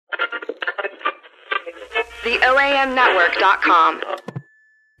The OAMnetwork.com.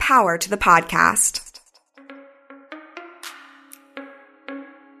 Power to the podcast.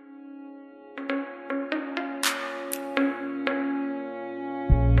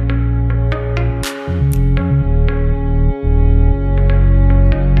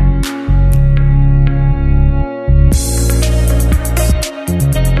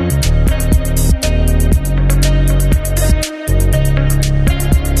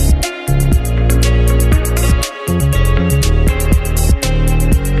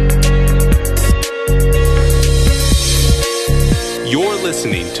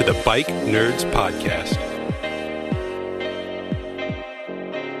 Bike Nerds Podcast.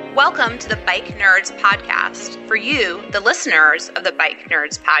 Welcome to the Bike Nerds Podcast. For you, the listeners of the Bike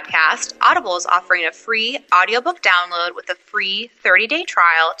Nerds Podcast, Audible is offering a free audiobook download with a free 30-day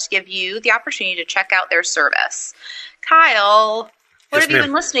trial to give you the opportunity to check out their service. Kyle, what have you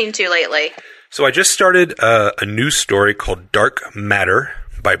been listening to lately? So I just started a new story called Dark Matter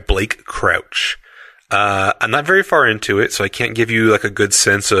by Blake Crouch. I'm not very far into it, so I can't give you like a good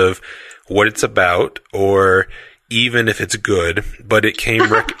sense of what it's about or even if it's good, but it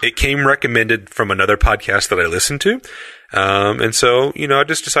came recommended from another podcast that I listened to. And so, I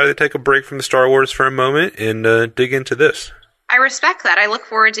just decided to take a break from the Star Wars for a moment and dig into this. I respect that. I look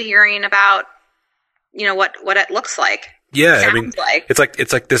forward to hearing about, what it looks like. Yeah,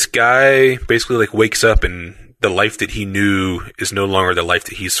 it's like this guy basically like wakes up and the life that he knew is no longer the life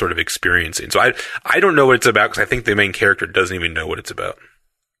that he's sort of experiencing. So I don't know what it's about because I think the main character doesn't even know what it's about.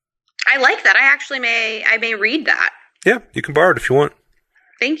 I like that. I may read that. Yeah, you can borrow it if you want.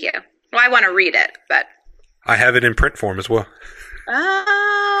 Thank you. Well, I want to read it, but I have it in print form as well.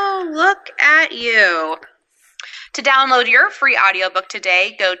 Oh, look at you. To download your free audiobook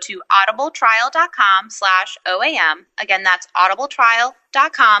today, go to audibletrial.com/OAM. Again, that's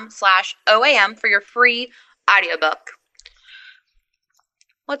audibletrial.com/OAM for your free audiobook.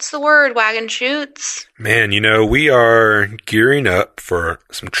 What's the word, Wagon Shoots? Man, we are gearing up for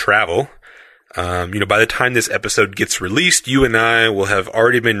some travel. By the time this episode gets released, you and I will have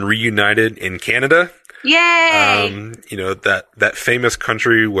already been reunited in Canada. Yay! That famous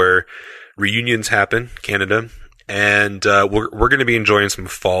country where reunions happen, Canada. And we're going to be enjoying some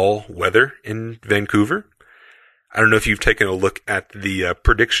fall weather in Vancouver. I don't know if you've taken a look at the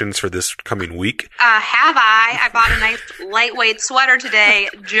predictions for this coming week. Have I? I bought a nice lightweight sweater today,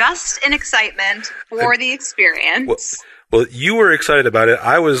 just in excitement for the experience. Well, you were excited about it.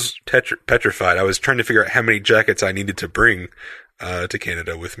 I was petrified. I was trying to figure out how many jackets I needed to bring to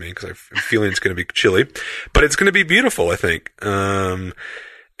Canada with me because I'm feeling it's going to be chilly. But it's going to be beautiful, I think. And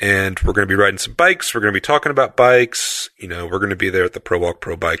we're going to be riding some bikes. We're going to be talking about bikes. We're going to be there at the Pro Walk,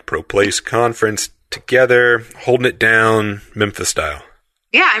 Pro Bike, Pro Place conference together, holding it down, Memphis style.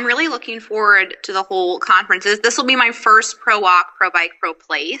 Yeah, I'm really looking forward to the whole conference. This will be my first Pro Walk, Pro Bike, Pro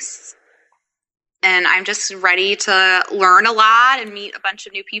Place. And I'm just ready to learn a lot and meet a bunch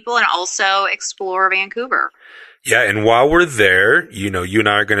of new people and also explore Vancouver. Yeah, and while we're there, you and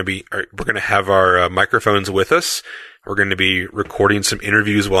I we're going to have our microphones with us. We're going to be recording some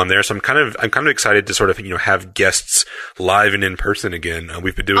interviews while I'm there. So I'm kind of excited to sort of, have guests live and in person again.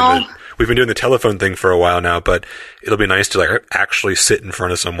 We've been doing the telephone thing for a while now, but it'll be nice to like actually sit in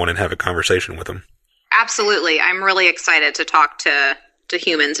front of someone and have a conversation with them. Absolutely. I'm really excited to talk to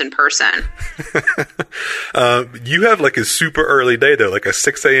humans in person. You have like a super early day though, like a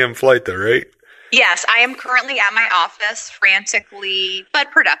 6 a.m. flight though, right? Yes, I am currently at my office, frantically but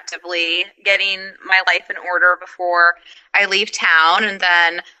productively getting my life in order before I leave town, and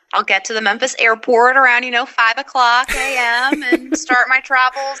then I'll get to the Memphis airport around, 5 o'clock a.m. and start my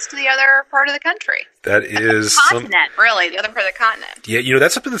travels to the other part of the country. That is the continent, really, the other part of the continent. Yeah,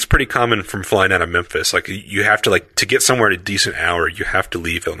 that's something that's pretty common from flying out of Memphis. Like, you have to, to get somewhere at a decent hour, you have to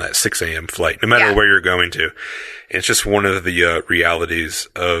leave on that 6 a.m. flight, no matter where you're going to. And it's just one of the realities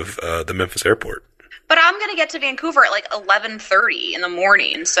of the Memphis airport. But I'm going to get to Vancouver at 11:30 in the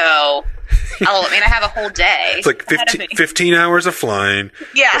morning, so I have a whole day. It's like 15 hours of flying.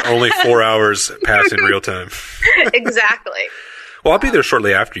 Yeah. Only 4 hours pass in real time. Exactly. Well, I'll be there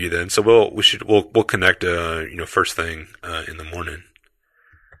shortly after you then, so we'll connect first thing in the morning.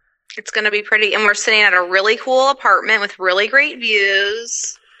 It's going to be pretty, and we're sitting at a really cool apartment with really great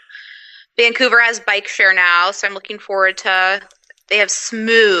views. Vancouver has bike share now, so I'm looking forward to. They have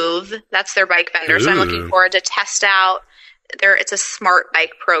Smooth, that's their bike vendor, so I'm looking forward to test out it's a smart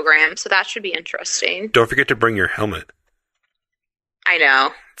bike program, so that should be interesting. Don't forget to bring your helmet. I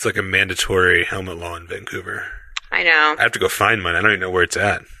know. It's like a mandatory helmet law in Vancouver. I know. I have to go find mine. I don't even know where it's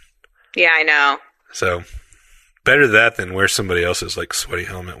at. Yeah, I know. So, better that than wear somebody else's, sweaty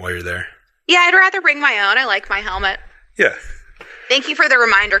helmet while you're there. Yeah, I'd rather bring my own. I like my helmet. Yeah. Thank you for the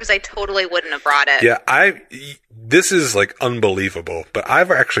reminder, because I totally wouldn't have brought it. Yeah, this is like unbelievable, but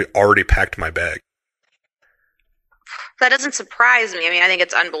I've actually already packed my bag. That doesn't surprise me. I mean, I think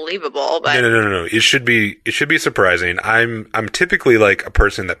it's unbelievable, but No. It should be surprising. I'm typically like a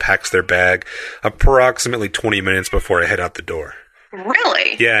person that packs their bag approximately 20 minutes before I head out the door.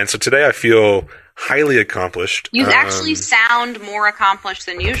 Really? Yeah, and so today I feel highly accomplished. You actually sound more accomplished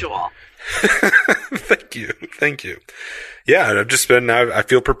than usual. Thank you. Yeah, I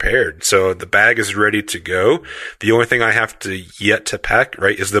feel prepared. So the bag is ready to go. The only thing I have yet to pack,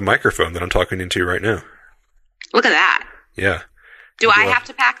 right, is the microphone that I'm talking into right now. Look at that. Yeah. Do I have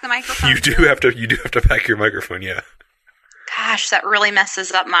to pack the microphone? You do have to pack your microphone, yeah. Gosh, that really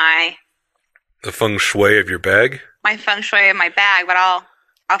messes up the feng shui of your bag. My feng shui of my bag, but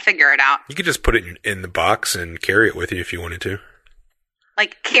I'll figure it out. You could just put it in the box and carry it with you if you wanted to.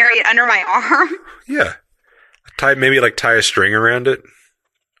 Like carry it under my arm? Yeah. Tie a string around it.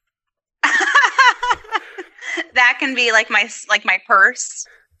 That can be like my purse.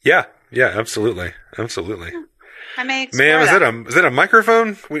 Yeah, absolutely. I may Ma'am, that. is that a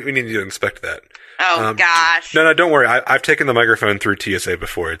microphone? We need to inspect that. Oh gosh. No, don't worry. I've taken the microphone through TSA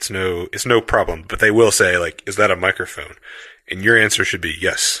before. It's no problem. But they will say, like, is that a microphone? And your answer should be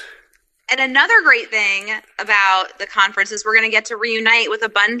yes. And another great thing about the conference is we're going to get to reunite with a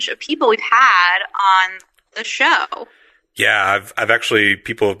bunch of people we've had on the show. Yeah, I've actually,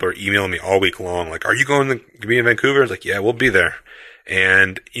 people are emailing me all week long, like, are you going to be in Vancouver? I was like, yeah, we'll be there.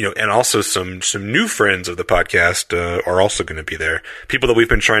 And, and also some new friends of the podcast, are also going to be there. People that we've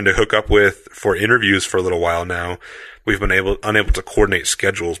been trying to hook up with for interviews for a little while now. We've been unable to coordinate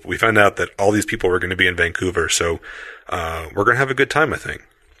schedules, but we found out that all these people were going to be in Vancouver. So, we're going to have a good time, I think.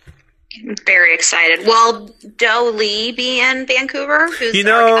 I'm very excited. Will Doe Lee be in Vancouver?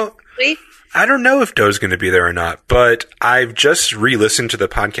 I don't know if Doe's going to be there or not, but I've just re-listened to the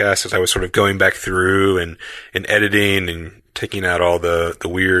podcast as I was sort of going back through and editing and taking out all the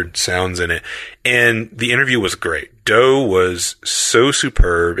weird sounds in it. And the interview was great. Doe was so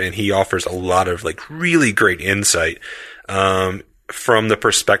superb, and he offers a lot of like really great insight from the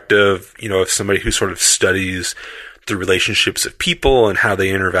perspective, of somebody who sort of studies the relationships of people and how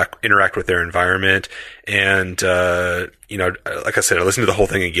they interact with their environment. And, like I said, I listened to the whole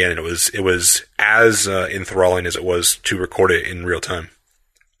thing again, and it was as enthralling as it was to record it in real time.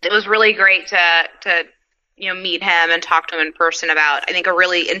 It was really great to meet him and talk to him in person about, I think, a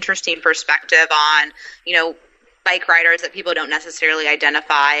really interesting perspective on, bike riders that people don't necessarily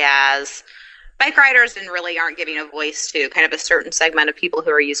identify as bike riders and really aren't giving a voice to kind of a certain segment of people who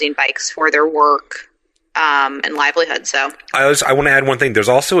are using bikes for their work and livelihood. So I want to add one thing. There's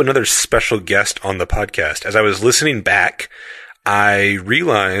also another special guest on the podcast. As I was listening back, I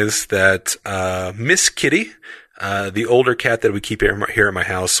realized that Miss Kitty, the older cat that we keep here at my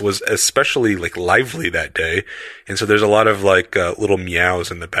house, was especially like lively that day, and so there's a lot of like little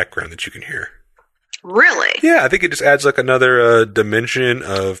meows in the background that you can hear. Really? Yeah, I think it just adds like another dimension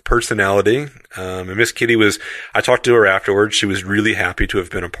of personality. And Miss Kitty I talked to her afterwards. She was really happy to have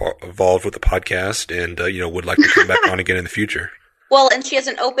been involved with the podcast, and would like to come back on again in the future. Well, and she has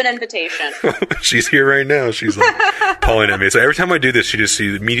an open invitation. She's here right now. She's like pulling at me. So every time I do this,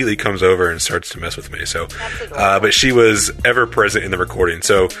 she immediately comes over and starts to mess with me. So, but she was ever present in the recording.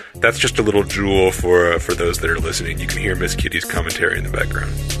 So that's just a little jewel for those that are listening. You can hear Miss Kitty's commentary in the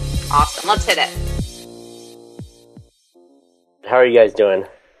background. Awesome. Let's hit it. How are you guys doing?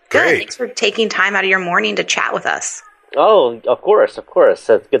 Good. Great. Thanks for taking time out of your morning to chat with us. Oh, of course.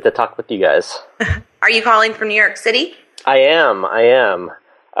 It's good to talk with you guys. Are you calling from New York City? I am.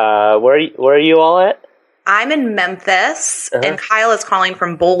 Where are you all at? I'm in Memphis, and Kyle is calling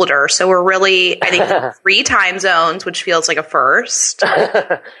from Boulder. So we're really, I think, 3 time zones, which feels like a first.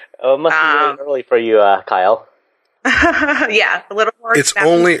 Oh, it must be really early for you, Kyle. Yeah, a little more. It's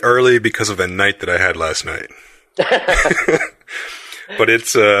only early because of the night that I had last night. But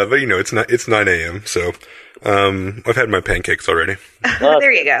it's 9 a.m. So I've had my pancakes already.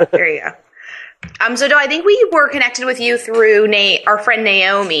 There you go. So I think we were connected with you through our friend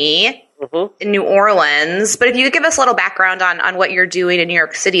Naomi in New Orleans. But if you could give us a little background on what you're doing in New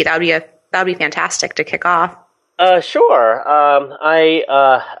York City, that would be fantastic to kick off. Sure. I'm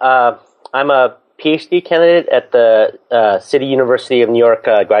a PhD candidate at the City University of New York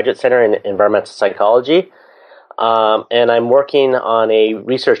Graduate Center in Environmental Psychology. And I'm working on a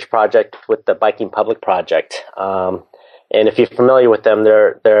research project with the Biking Public Project. And if you're familiar with them,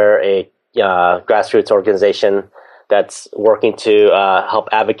 they're a grassroots organization that's working to help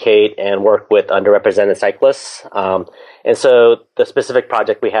advocate and work with underrepresented cyclists. And so the specific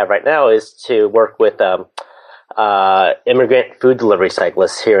project we have right now is to work with immigrant food delivery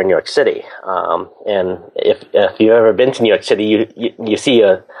cyclists here in New York City. And if you've ever been to New York City, you see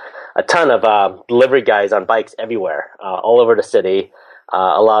a ton of delivery guys on bikes everywhere, all over the city.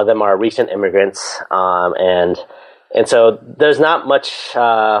 A lot of them are recent immigrants, and so there's not much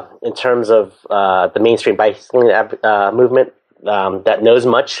in terms of the mainstream bicycling movement that knows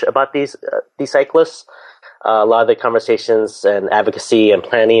much about these cyclists. A lot of the conversations and advocacy and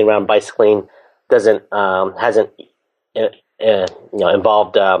planning around bicycling hasn't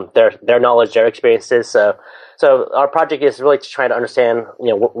involved their knowledge, their experiences. So our project is really to try to understand,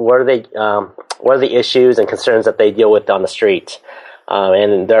 what are the issues and concerns that they deal with on the street,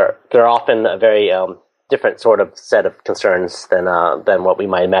 and they're often a very different sort of set of concerns than what we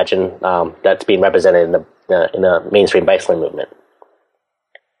might imagine that's being represented in the mainstream bicycling movement.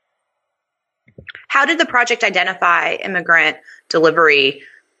 How did the project identify immigrant delivery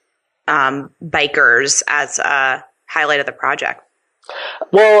bikers as a highlight of the project?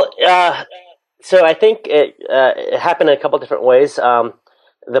 Well, so I think it happened in a couple different ways.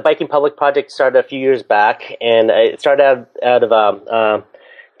 The Biking Public project started a few years back, and it started out of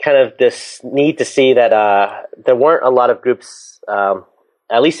kind of this need to see that there weren't a lot of groups,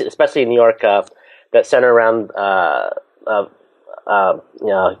 at least especially in New York, that center around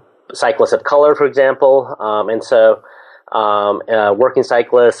cyclists of color, for example, and so working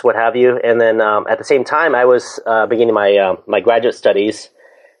cyclists, what have you. And then at the same time, I was beginning my graduate studies,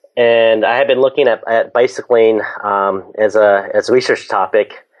 and I had been looking at bicycling as a research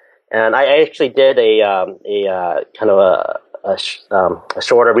topic, and I actually did a kind of a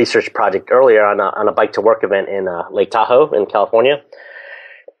shorter research project earlier on a bike to work event in Lake Tahoe in California,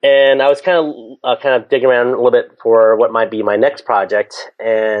 and I was kind of digging around a little bit for what might be my next project,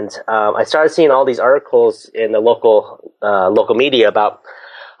 and I started seeing all these articles in the local media about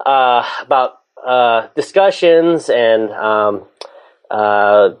discussions and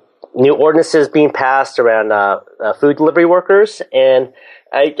new ordinances being passed around food delivery workers, and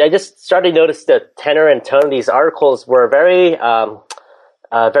I just started to notice the tenor and tone of these articles were very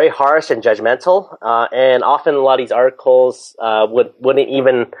harsh and judgmental, and often a lot of these articles wouldn't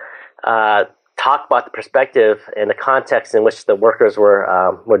even talk about the perspective and the context in which the workers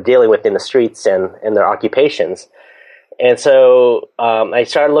were dealing with in the streets and in their occupations. And so I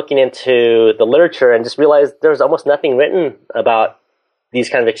started looking into the literature and just realized there was almost nothing written about these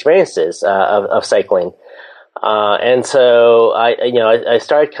kind of experiences of cycling. And so I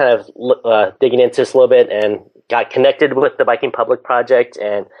started kind of digging into this a little bit and got connected with the Biking Public project,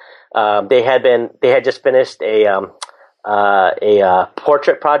 and they had just finished a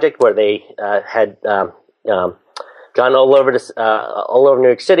portrait project where they had gone all over New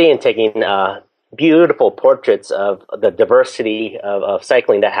York City and taking beautiful portraits of the diversity of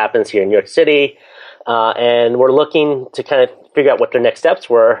cycling that happens here in New York City, and we're looking to kind of figure out what their next steps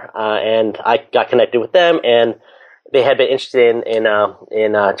were, and I got connected with them, and they had been interested in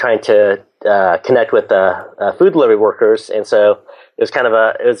trying to connect with food delivery workers, and so it was kind of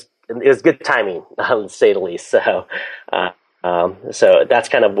it was good timing, to say the least. So so that's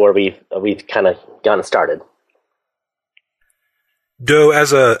kind of where we've kind of gotten started. Do,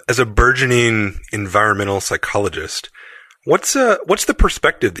 as a burgeoning environmental psychologist, what's the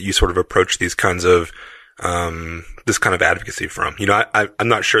perspective that you sort of approach these kinds of this kind of advocacy from? I'm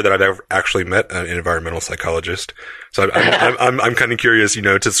not sure that I've ever actually met an environmental psychologist, so I'm kind of curious,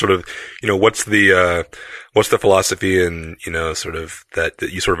 to sort of, what's the philosophy and, sort of that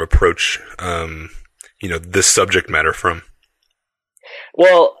you sort of approach, this subject matter from.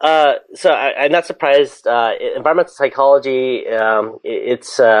 Well, so I'm not surprised. Environmental psychology,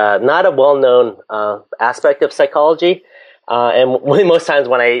 it's not a well-known aspect of psychology. And most times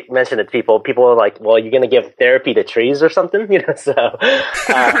when I mention it to people are like, well, you're going to give therapy to trees or something, so,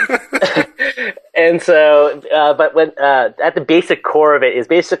 and so, but when, at the basic core of it is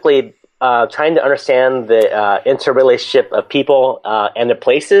basically, trying to understand the, interrelationship of people, and their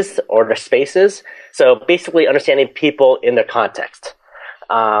places or their spaces. So basically understanding people in their context.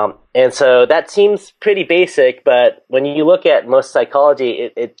 And so that seems pretty basic, but when you look at most psychology,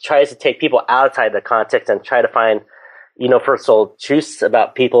 it tries to take people outside the context and try to find universal truths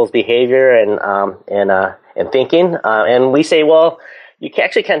about people's behavior and thinking. And we say, well, you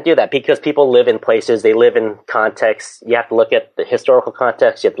actually can't do that because people live in places, they live in contexts. You have to look at the historical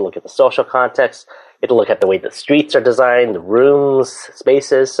context, you have to look at the social context, you have to look at the way the streets are designed, the rooms,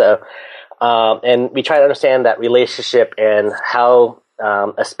 spaces. So, and we try to understand that relationship and how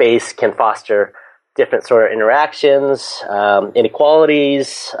a space can foster different sort of interactions,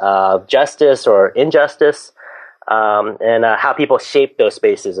 inequalities, justice or injustice, and how people shape those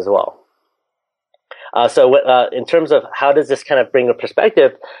spaces as well. So in terms of how does this kind of bring a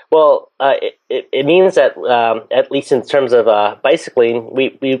perspective, well, it means that at least in terms of bicycling,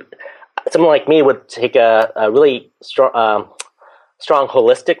 we someone like me would take a really strong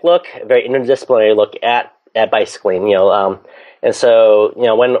holistic look, a very interdisciplinary look at bicycling. And so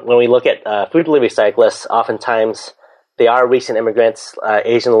when we look at food delivery cyclists, oftentimes they are recent immigrants,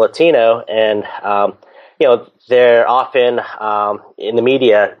 Asian, Latino, and they're often in the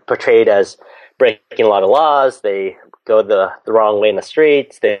media portrayed as breaking a lot of laws. They go the wrong way in the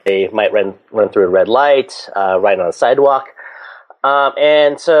streets. They might run through a red light, ride on a sidewalk.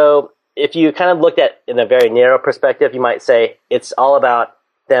 And so if you kind of looked at in a very narrow perspective, you might say it's all about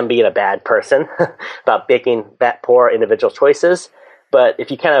them being a bad person, about making that poor individual choices. But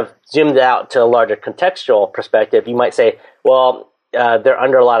if you kind of zoomed out to a larger contextual perspective, you might say, well, they're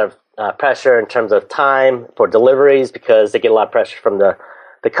under a lot of pressure in terms of time for deliveries because they get a lot of pressure from the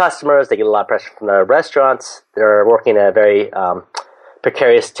customers, they get a lot of pressure from the restaurants. They're working a very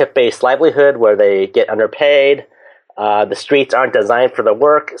precarious tip-based livelihood where they get underpaid. The streets aren't designed for the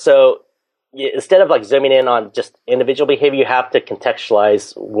work. So instead of like zooming in on just individual behavior, you have to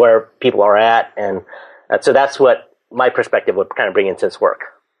contextualize where people are at. And so that's what my perspective would kind of bring into this work.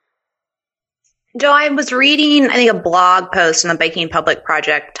 Joe, I was reading, I think, a blog post on the Biking Public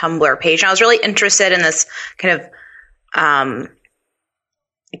Project Tumblr page, and I was really interested in this kind of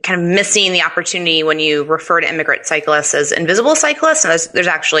missing the opportunity when you refer to immigrant cyclists as invisible cyclists. And there's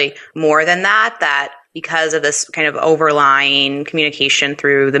actually more than that because of this kind of overlying communication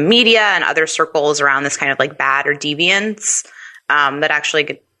through the media and other circles around this kind of like bad or deviance, that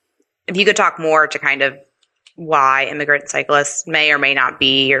actually if you could talk more to kind of why immigrant cyclists may or may not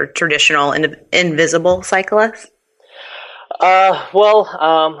be your traditional invisible cyclists. I've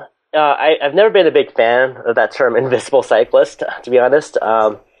never been a big fan of that term invisible cyclist, to be honest.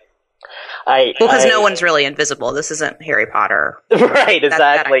 Because no one's really invisible. This isn't Harry Potter. Right,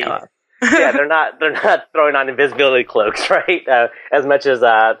 exactly. That Yeah, they're not throwing on invisibility cloaks, right? As much as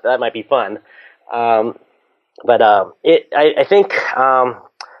that might be fun. I think,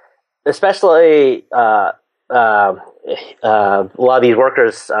 especially, a lot of these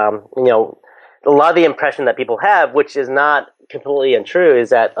workers, a lot of the impression that people have, which is not completely untrue,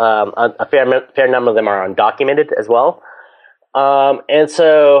 is that a fair number of them are undocumented as well. And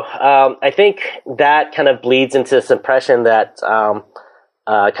so I think that kind of bleeds into this impression that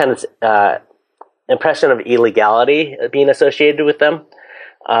impression of illegality being associated with them.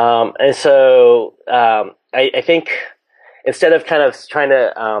 And so I think instead of kind of trying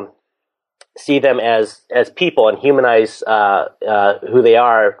to see them as people and humanize who they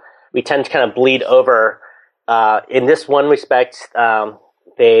are, we tend to kind of bleed over. In this one respect, the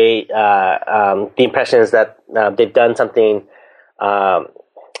impression is that they've done something, I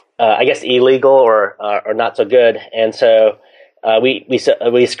guess, illegal or not so good, and so we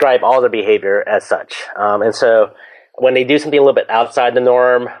ascribe all their behavior as such. And so when they do something a little bit outside the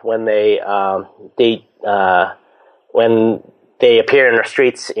norm, when they appear in our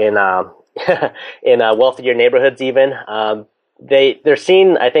streets in in wealthier neighborhoods, even they're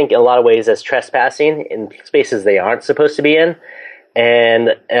seen, I think, in a lot of ways as trespassing in spaces they aren't supposed to be in. And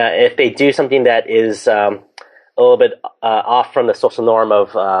if they do something that is a little bit off from the social norm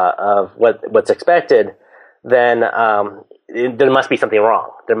of what's expected, then there must be something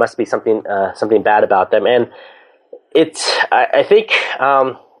wrong. There must be something bad about them. And I think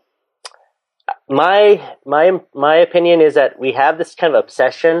my opinion is that we have this kind of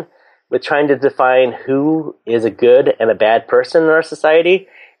obsession with trying to define who is a good and a bad person in our society.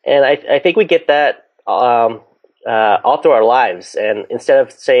 And I think we get that all through our lives. And instead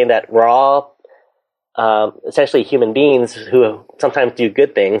of saying that we're all essentially human beings who sometimes do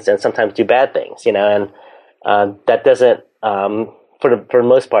good things and sometimes do bad things, and that doesn't, for the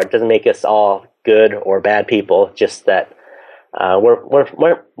most part, doesn't make us all good or bad people. Just that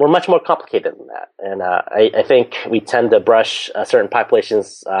we're much more complicated than that. And I think we tend to brush certain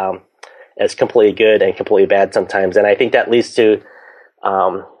populations as completely good and completely bad sometimes. And I think that leads to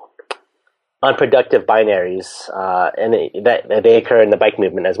unproductive binaries, and that they occur in the bike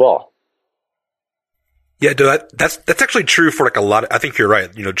movement as well. Yeah, that's actually true for like a lot. I think you're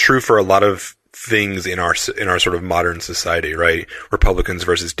right. True for a lot of things in our sort of modern society, right? Republicans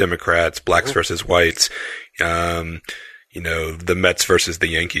versus Democrats, blacks versus whites, the Mets versus the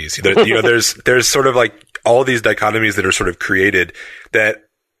Yankees. There's sort of like all these dichotomies that are sort of created that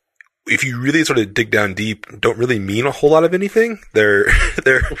if you really sort of dig down deep, don't really mean a whole lot of anything. They're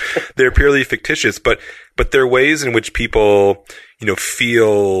purely fictitious, but they're ways in which people,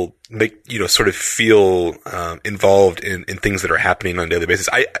 feel involved in things that are happening on a daily basis.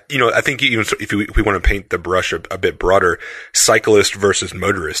 I think even if we want to paint the brush a bit broader, cyclist versus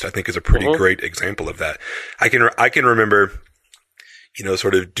motorist, I think is a pretty great example of that. I can remember,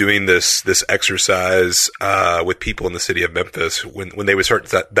 sort of doing this exercise, with people in the city of Memphis when they would start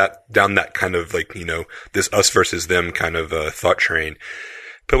that down that kind of this us versus them kind of, thought train.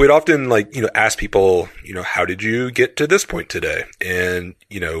 But we'd often ask people, how did you get to this point today? And,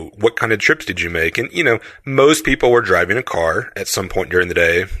 what kind of trips did you make? And, most people were driving a car at some point during the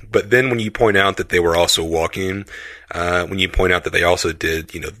day. But then when you point out that they were also walking, when you point out that they also did,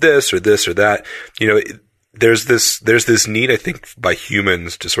 this or this or that, there's this need, I think, by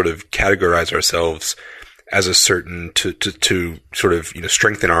humans to sort of categorize ourselves as a certain, to sort of,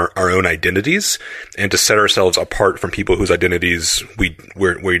 strengthen our own identities and to set ourselves apart from people whose identities we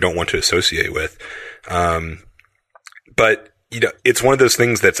don't want to associate with. But, it's one of those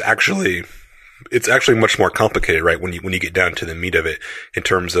things that's actually much more complicated, right? When you get down to the meat of it in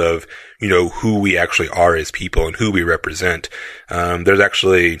terms of, who we actually are as people and who we represent. There's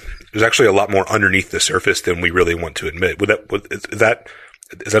actually a lot more underneath the surface than we really want to admit. Is that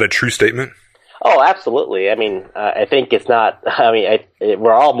a true statement? Oh, absolutely. I mean, I think it's not,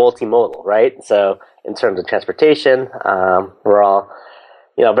 we're all multimodal, right? So in terms of transportation, we're all,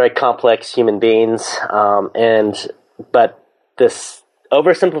 very complex human beings. But this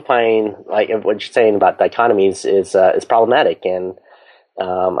oversimplifying, like what you're saying about dichotomies is problematic. And,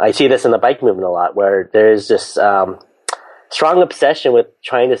 I see this in the bike movement a lot where there's this, strong obsession with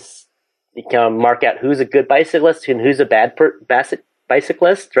trying to mark out who's a good bicyclist and who's a bad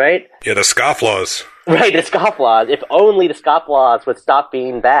bicyclist, right? Yeah, the scofflaws. Right, the scofflaws. If only the scofflaws would stop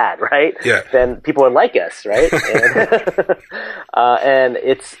being bad, right? Yeah. Then people would like us, right? And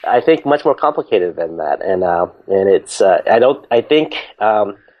it's, I think, much more complicated than that. And it's, I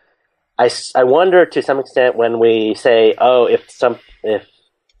wonder to some extent when we say, oh, if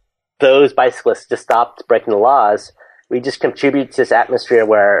those bicyclists just stopped breaking the laws, we just contribute to this atmosphere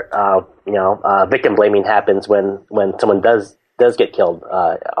where, victim blaming happens when someone does get killed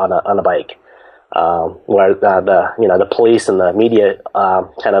on a bike, where the police and the media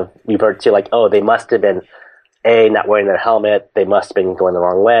kind of revert to like, oh, they must have been not wearing their helmet, they must have been going the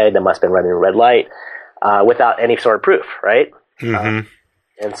wrong way, they must have been running a red light, without any sort of proof, right? Mm-hmm.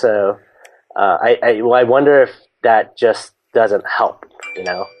 And so I wonder if that just doesn't help,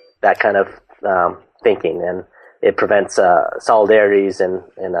 that kind of thinking, and it prevents solidarities and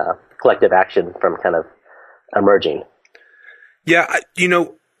collective action from kind of emerging. Yeah,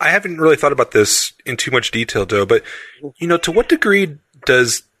 I haven't really thought about this in too much detail, though, but, to what degree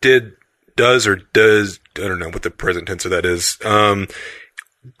does, I don't know what the present tense of that is,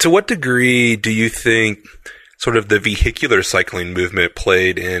 to what degree do you think sort of the vehicular cycling movement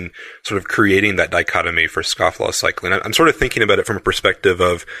played in sort of creating that dichotomy for scofflaw cycling? I'm sort of thinking about it from a perspective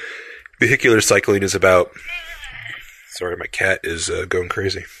of vehicular cycling is about, sorry, my cat is going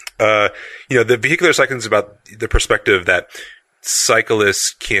crazy. The vehicular cycling is about the perspective that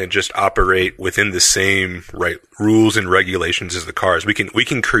cyclists can't just operate within the same rules and regulations as the cars. We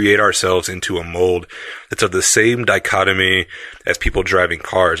can create ourselves into a mold that's of the same dichotomy as people driving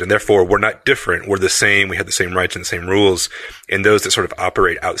cars, and therefore we're not different. We're the same. We have the same rights and the same rules. And those that sort of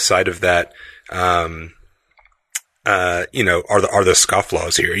operate outside of that, are the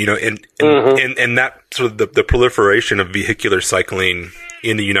scofflaws here. And that sort of the proliferation of vehicular cycling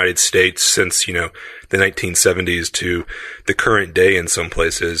in the United States since, the 1970s to the current day in some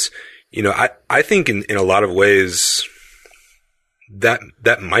places, I think in a lot of ways that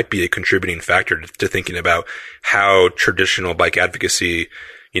might be a contributing factor to thinking about how traditional bike advocacy,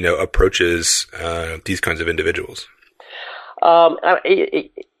 approaches, these kinds of individuals.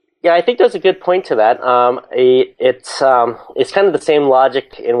 Yeah, I think there's a good point to that. It's kind of the same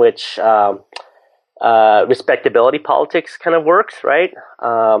logic in which, respectability politics kind of works, right?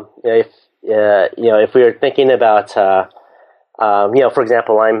 If we were thinking about, for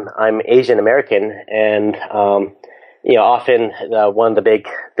example, I'm Asian American, and often one of the big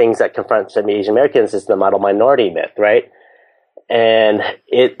things that confronts Asian Americans is the model minority myth, right? And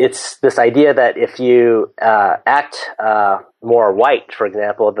it's this idea that if you act more white, for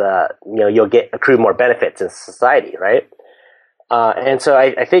example, you'll accrue more benefits in society, right? And so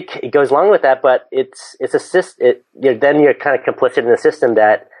I think it goes along with that, but then you're kind of complicit in a system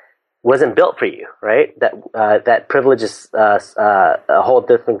that wasn't built for you, right? That privileges a whole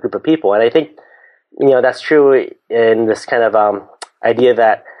different group of people, and I think that's true in this kind of idea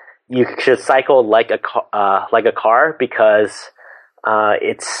that you should cycle like a car because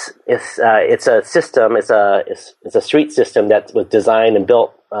it's a system. It's a street system that was designed and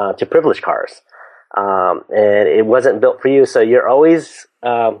built to privilege cars, and it wasn't built for you. So you're always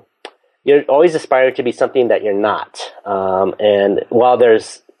aspiring to be something that you're not. And while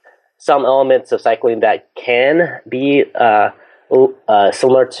there's some elements of cycling that can be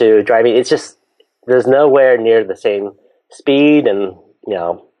similar to driving, it's just there's nowhere near the same speed and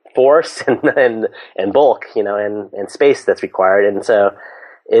force and bulk, and space that's required. And so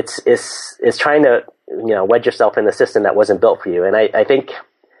it's trying to, wedge yourself in a system that wasn't built for you. And I think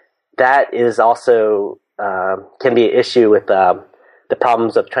that is also, can be an issue with, the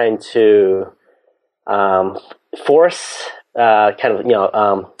problems of trying to, force, round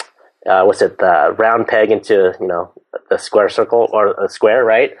peg into, a square circle or a square,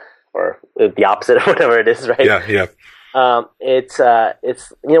 right? Or the opposite of whatever it is, right? Yeah. It's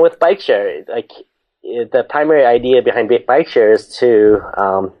with bike share, the primary idea behind bike share is to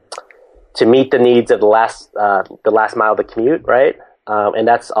meet the needs of the last mile of the commute, right? And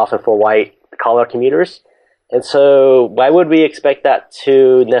that's often for white collar commuters. And so why would we expect that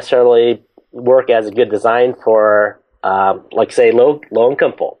to necessarily work as a good design for, say, low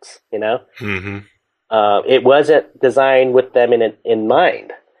income folks, Mm-hmm. It wasn't designed with them in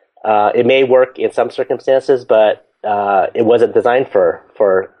mind. It may work in some circumstances, but it wasn't designed for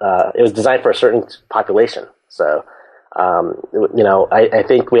it was designed for a certain population. So, I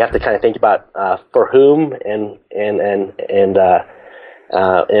think we have to kind of think about for whom and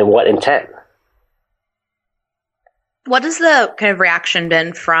what intent. What has the kind of reaction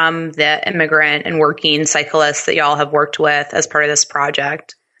been from the immigrant and working cyclists that y'all have worked with as part of this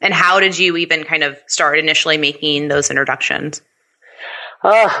project? And how did you even kind of start initially making those introductions?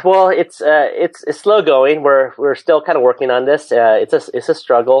 Well, it's slow going. We're still kind of working on this. It's a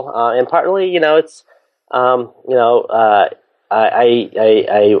struggle, and partly, it's, I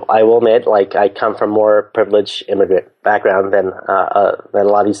will admit, I come from more privileged immigrant background than a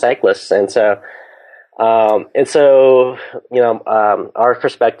lot of these cyclists, and so our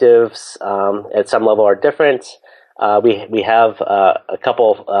perspectives at some level are different. We have a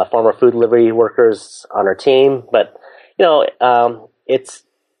couple of former food delivery workers on our team, but it's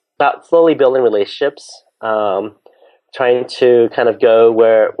about slowly building relationships, trying to kind of go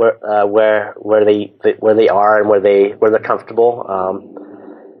where they are and where they're comfortable,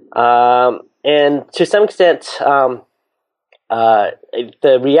 and to some extent,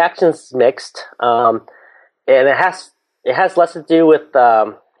 the reaction's mixed, and it has less to do with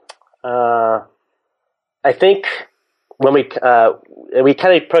I think when we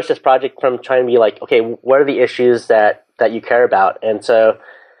kind of approach this project from trying to be like, okay, what are the issues that you care about, and so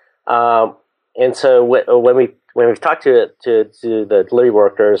when we've talked to the delivery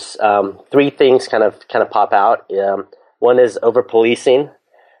workers, three things kind of pop out. One is over policing.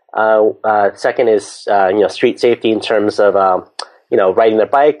 Second is street safety in terms of riding their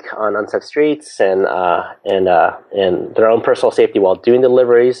bike on unsafe streets and their own personal safety while doing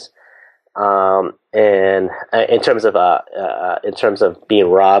deliveries. And in terms of being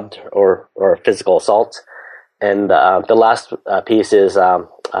robbed or physical assault. And the last piece is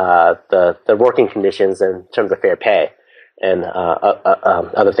the working conditions in terms of fair pay and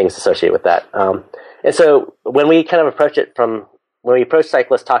other things associated with that. And so when we kind of approach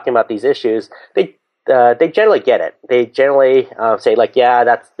cyclists talking about these issues, they generally get it. They generally say like, yeah,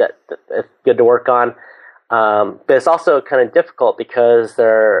 that's good to work on. But it's also kind of difficult because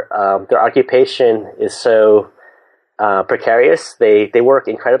their occupation is so precarious. They work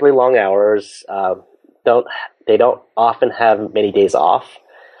incredibly long hours. They don't often have many days off.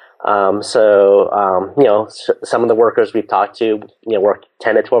 So some of the workers we've talked to, work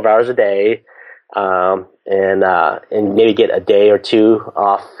 10 to 12 hours a day, and maybe get a day or two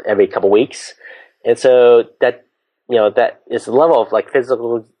off every couple weeks. And so that is the level of like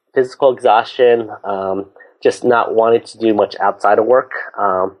physical exhaustion, just not wanting to do much outside of work.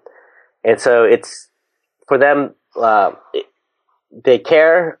 And so it's for them, they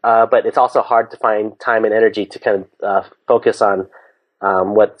care, but it's also hard to find time and energy to kind of focus on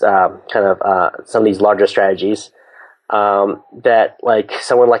what some of these larger strategies that like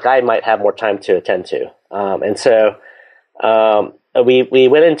someone like I might have more time to attend to. And so we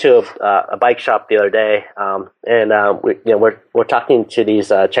went into a bike shop the other day, and we're talking to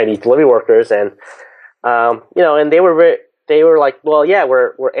these Chinese delivery workers, and and they were like, well, yeah,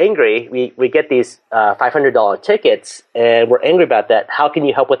 we're angry. We get these $500 tickets, and we're angry about that. How can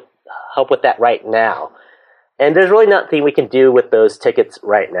you help with that right now? And there's really nothing we can do with those tickets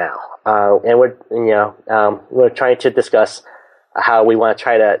right now. And we're trying to discuss how we want to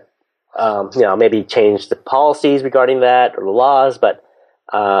try to maybe change the policies regarding that or the laws, but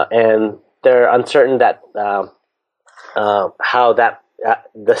and they're uncertain that how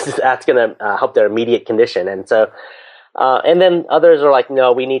that's going to help their immediate condition. And so, and then others are like,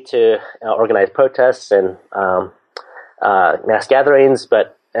 no, we need to organize protests and mass gatherings.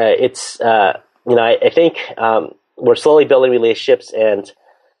 But I think we're slowly building relationships, and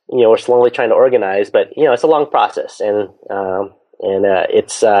we're slowly trying to organize. But it's a long process, and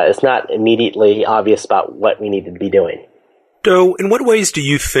it's not immediately obvious about what we need to be doing. So, in what ways do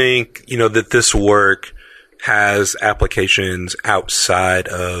you think that this work has applications outside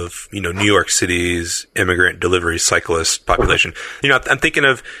of, New York City's immigrant delivery cyclist population? I'm thinking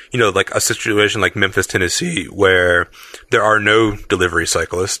of, like a situation like Memphis, Tennessee, where there are no delivery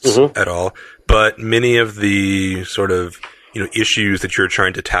cyclists at all, but many of the sort of, issues that you're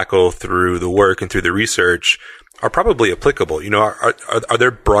trying to tackle through the work and through the research are probably applicable. Are there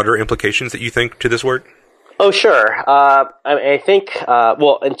broader implications that you think to this work? Oh, sure. I think,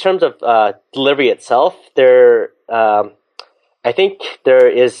 in terms of delivery itself, I think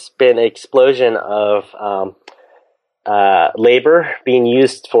there has been an explosion of labor being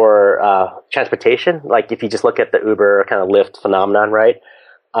used for transportation. Like if you just look at the Uber kind of Lyft phenomenon, right?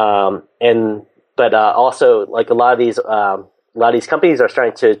 But also like a lot of these companies are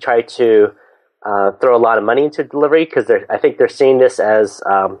starting to try to throw a lot of money into delivery because I think they're seeing this as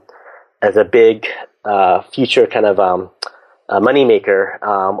a big future kind of moneymaker,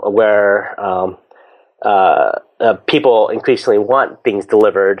 where people increasingly want things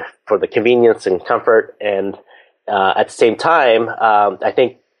delivered for the convenience and comfort, and at the same time, I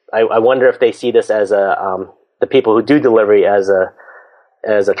think I wonder if they see this as the people who do delivery as a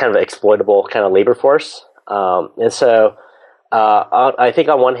kind of exploitable kind of labor force, and so I think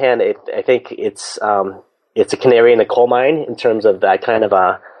on one hand, I think it's a canary in a coal mine in terms of that kind of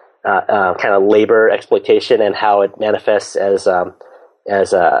kind of labor exploitation and how it manifests as a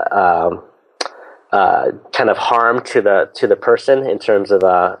kind of harm to the person in terms of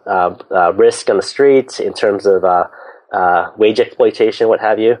risk on the streets, in terms of wage exploitation, what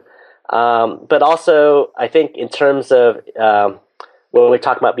have you. But also, I think in terms of when we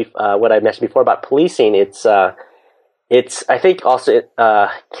talk about what I mentioned before about policing, it's I think also it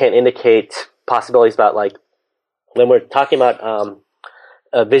can indicate possibilities about like when we're talking about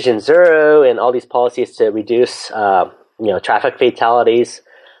Vision Zero and all these policies to reduce, traffic fatalities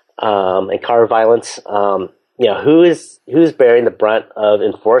and car violence. Who's bearing the brunt of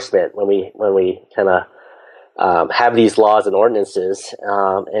enforcement when we kind of have these laws and ordinances,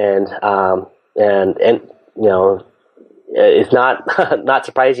 and it's not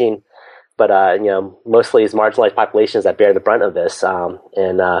surprising, but mostly it's marginalized populations that bear the brunt of this, and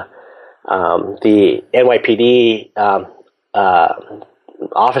the NYPD.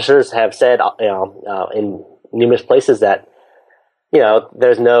 Officers have said, in numerous places that,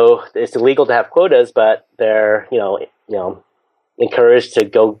 it's illegal to have quotas, but they're, encouraged to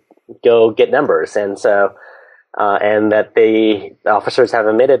go get numbers. And so, and that the officers have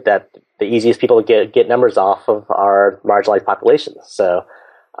admitted that the easiest people to get numbers off of are marginalized populations. So,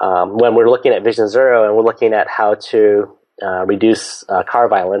 when we're looking at Vision Zero and we're looking at how to reduce car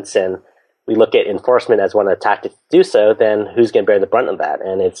violence, and we look at enforcement as one of the tactics to do so, then who's going to bear the brunt of that?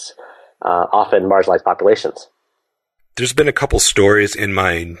 And it's often marginalized populations. There's been a couple stories in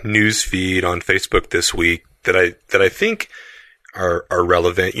my news feed on Facebook this week that I think are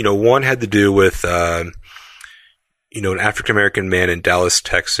relevant. One had to do with an African American man in Dallas,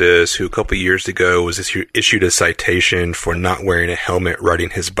 Texas, who a couple of years ago was issued a citation for not wearing a helmet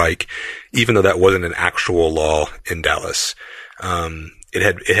riding his bike, even though that wasn't an actual law in Dallas.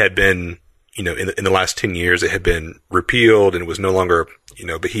 It had been, in the last 10 years, it had been repealed and it was no longer,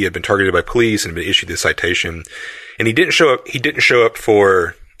 but he had been targeted by police and been issued this citation, and he didn't show up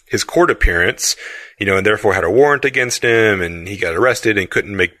for his court appearance, and therefore had a warrant against him, and he got arrested and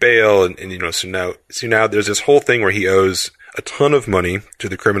couldn't make bail. And so now there's this whole thing where he owes a ton of money to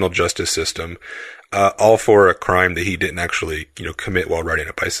the criminal justice system, all for a crime that he didn't actually, commit while riding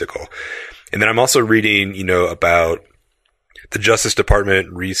a bicycle. And then I'm also reading, about the Justice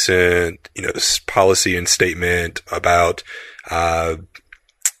Department recent, this policy and statement about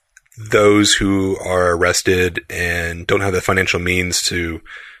those who are arrested and don't have the financial means to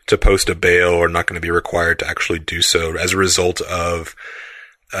post a bail or not going to be required to actually do so as a result of,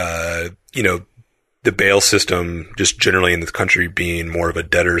 the bail system just generally in the country being more of a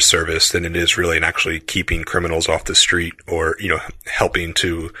debtor's service than it is really in actually keeping criminals off the street or, helping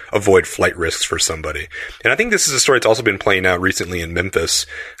to avoid flight risks for somebody. And I think this is a story that's also been playing out recently in Memphis,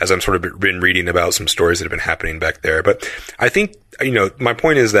 as I'm sort of been reading about some stories that have been happening back there. But I think, my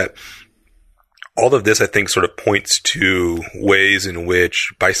point is that all of this, I think, sort of points to ways in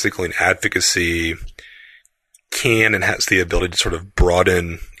which bicycling advocacy can and has the ability to sort of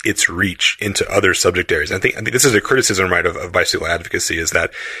broaden its reach into other subject areas. I think this is a criticism, right, of bicycle advocacy, is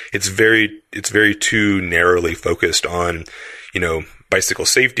that it's very too narrowly focused on, bicycle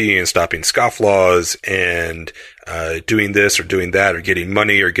safety and stopping scofflaws and doing this or doing that or getting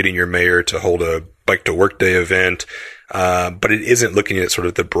money or getting your mayor to hold a bike to work day event. But it isn't looking at sort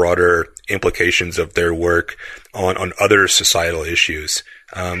of the broader implications of their work on other societal issues.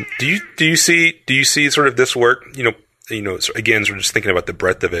 Do you see sort of this work, again, sort of just thinking about the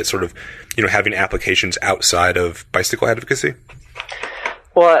breadth of it, sort of, having applications outside of bicycle advocacy?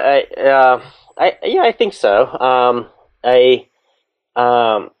 Well, I think so. I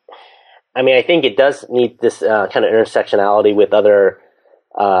think it does need this kind of intersectionality with other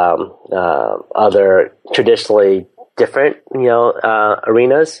traditionally different,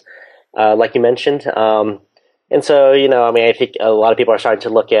 arenas, like you mentioned. And so, I think a lot of people are starting to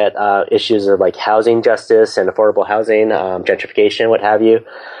look at issues of like housing justice and affordable housing, gentrification, what have you.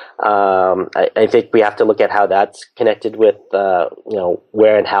 I think we have to look at how that's connected with,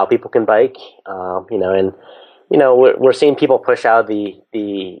 where and how people can bike, we're seeing people push out the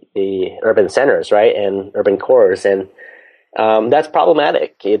urban centers, right, and urban cores, and that's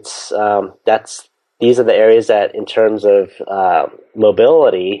problematic. These are the areas that, in terms of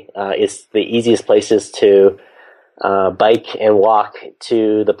mobility, is the easiest places to bike and walk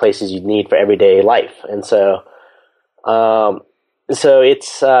to the places you need for everyday life. And so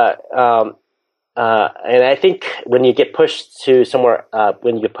it's and I think when you get pushed to somewhere,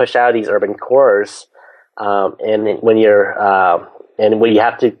 when you get pushed out of these urban cores, and when you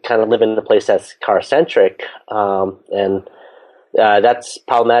have to kind of live in a place that's car centric, and that's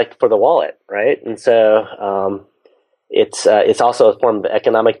problematic for the wallet, right? And so it's also a form of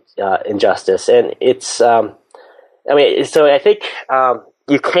economic injustice, and so I think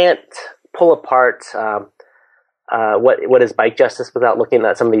you can't pull apart what is bike justice without looking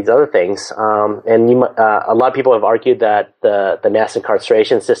at some of these other things. And a lot of people have argued that the mass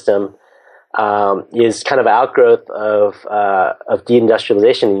incarceration system is kind of an outgrowth of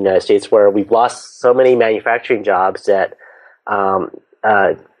deindustrialization in the United States, where we've lost so many manufacturing jobs that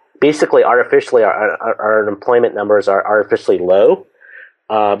basically artificially our employment numbers are artificially low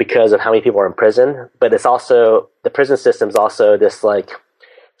because of how many people are in prison. But it's also, the prison system is also this like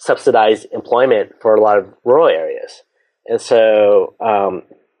subsidized employment for a lot of rural areas. And so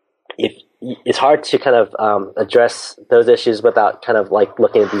it's hard to kind of address those issues without kind of like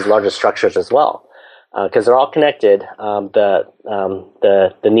looking at these larger structures as well, because they're all connected. The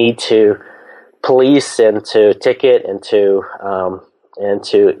need to police and to ticket and to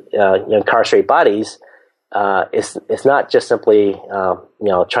incarcerate bodies is not just simply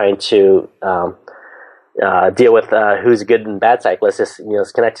trying to deal with who's a good and bad cyclist.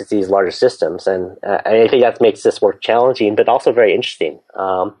 It's connected to these larger systems, and I think that makes this work challenging, but also very interesting.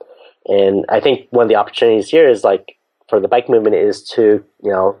 And I think one of the opportunities here is, like, for the bike movement, is to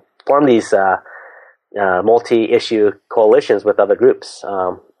form these multi-issue coalitions with other groups,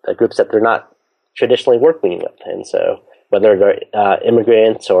 groups that they're not traditionally working with. And so whether they're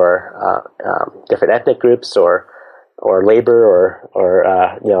immigrants or different ethnic groups or labor or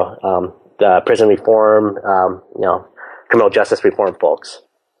the prison reform, criminal justice reform folks.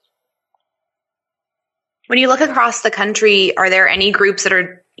 When you look across the country, are there any groups that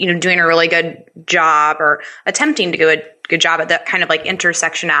are doing a really good job or attempting to do a good job at that kind of like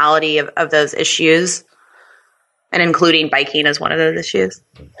intersectionality of those issues, and including biking as one of those issues?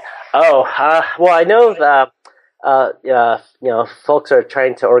 Well, I know folks are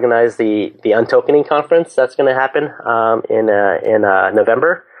trying to organize the Untokening conference that's going to happen in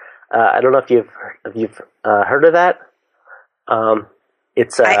November. I don't know if you've heard of that.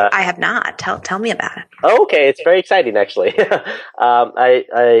 I have not. Tell me about it. Oh, okay. It's very exciting, actually.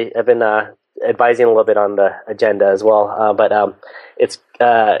 I have been advising a little bit on the agenda as well. But it's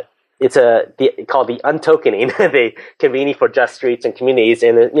called the Untokening, the Convening for Just Streets and Communities,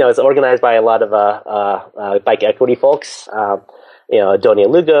 and it's organized by a lot of bike equity folks. Donia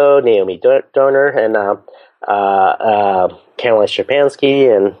Lugo, Naomi Dorner, and Caroline Strapansky,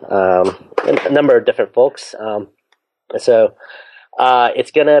 and a number of different folks. So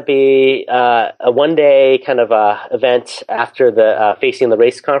it's going to be a one-day kind of event after the Facing the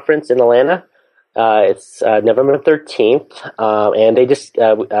Race conference in Atlanta. It's November 13th, and they just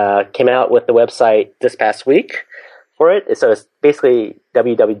came out with the website this past week for it. So it's basically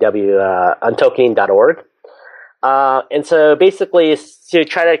www.untokening.org. And so basically it's to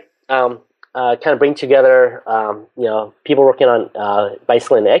try to kind of bring together people working on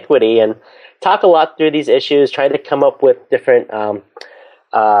bicycle equity and talk a lot through these issues, trying to come up with different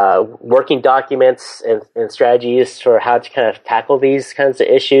working documents and strategies for how to kind of tackle these kinds of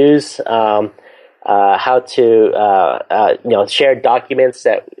issues. How to share documents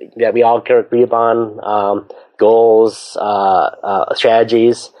that we all can agree upon, goals,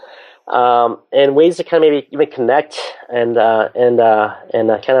 strategies, and ways to kind of maybe even connect and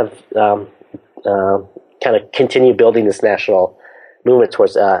kind of continue building this national movement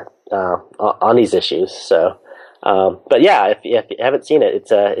towards on these issues. So, but yeah, if you haven't seen it,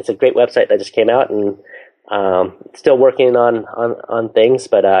 it's a great website that just came out, and still working on things,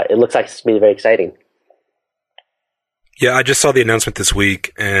 but it looks like it's going to be very exciting. Yeah, I just saw the announcement this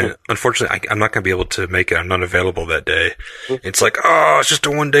week, and unfortunately, I'm not going to be able to make it. I'm not available that day. It's like, it's just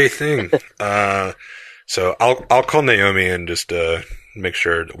a one-day thing. So I'll call Naomi and just make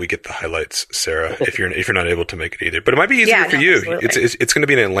sure that we get the highlights, Sarah, if you're not able to make it either. But it might be easier for you. Absolutely. It's going to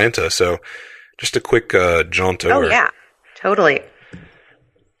be in Atlanta, so just a quick jaunt over. Oh yeah, totally.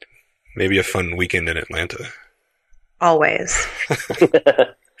 Maybe a fun weekend in Atlanta. Always.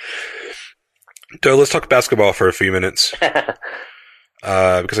 So let's talk basketball for a few minutes,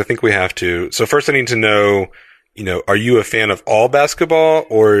 because I think we have to. So first I need to know, are you a fan of all basketball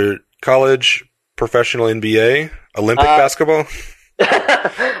or college, professional NBA, Olympic basketball?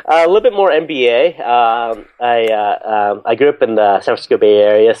 A little bit more NBA. I grew up in the San Francisco Bay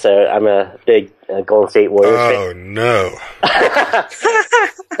Area, so I'm a big Golden State Warriors fan. Oh, no.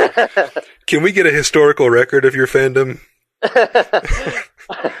 Can we get a historical record of your fandom?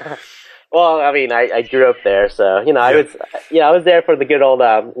 Well, I mean, I grew up there, so I was there for the good old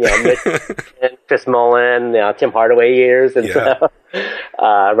Mitch and Chris Mullin, Tim Hardaway years, and so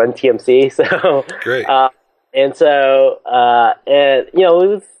Run TMC. So great. And so it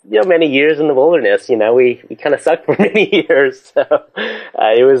was many years in the wilderness. We kind of sucked for many years. So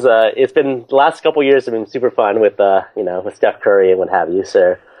it's been the last couple of years have been super fun with with Steph Curry and what have you.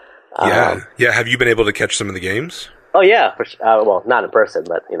 So yeah. Have you been able to catch some of the games? Oh yeah, well, not in person,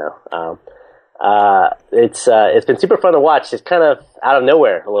 but it's been super fun to watch. It's kind of out of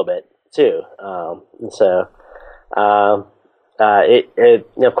nowhere a little bit too, and so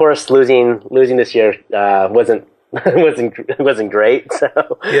of course losing this year wasn't great.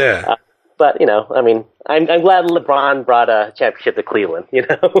 So yeah. But I mean, I'm glad LeBron brought a championship to Cleveland.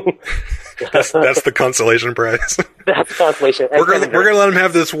 That's the consolation prize. That's consolation. We're gonna let him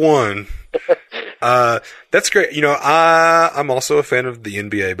have this one. That's great. I'm also a fan of the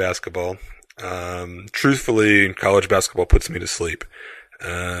NBA basketball. Truthfully, college basketball puts me to sleep,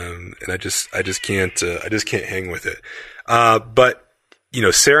 and I just can't hang with it. But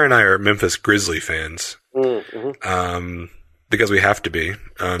Sarah and I are Memphis Grizzly fans. Mm-hmm. Because we have to be,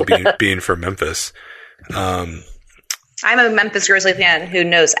 being from Memphis. I'm a Memphis Grizzly fan who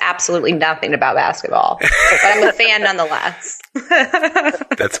knows absolutely nothing about basketball, but I'm a fan nonetheless.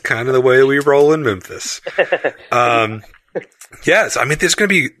 That's kind of the way we roll in Memphis. Yes, I mean,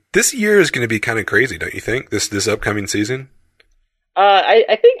 this year is going to be kind of crazy, don't you think? This upcoming season.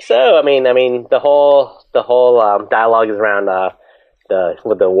 I think so. I mean, the whole dialogue is around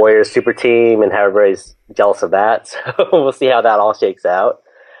with the Warriors super team and how everybody's jealous of that. So we'll see how that all shakes out.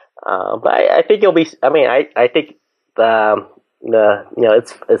 But I think it'll be. I mean, I think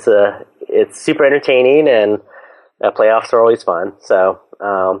it's super entertaining, and playoffs are always fun. So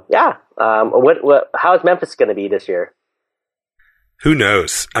yeah. How is Memphis going to be this year? Who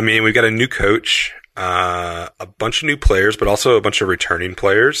knows? I mean, we've got a new coach, a bunch of new players, but also a bunch of returning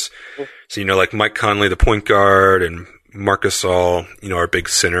players. So like Mike Conley, the point guard, and Marcus Gasol, our big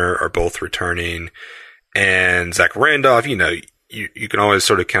center, are both returning, and Zach Randolph. You can always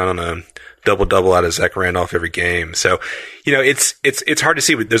sort of count on a double out of Zach Randolph every game. So, it's hard to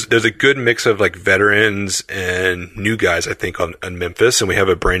see, but there's a good mix of like veterans and new guys, I think, on Memphis, and we have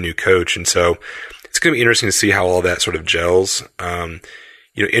a brand new coach, and so it's going to be interesting to see how all that sort of gels.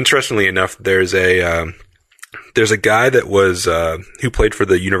 Interestingly enough, there's a guy that was who played for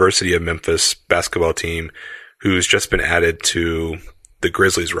the University of Memphis basketball team, who's just been added to the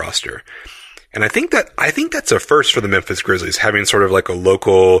Grizzlies roster. And I think that's a first for the Memphis Grizzlies, having sort of like a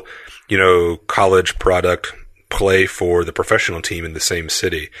local, college product play for the professional team in the same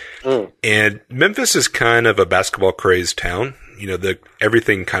city. And Memphis is kind of a basketball crazed town.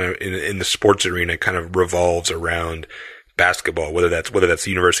 Everything kind of in the sports arena kind of revolves around basketball, whether that's the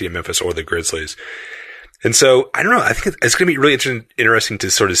University of Memphis or the Grizzlies. And so, I don't know, I think it's going to be really interesting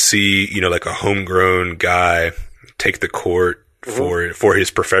to sort of see, like a homegrown guy take the court for his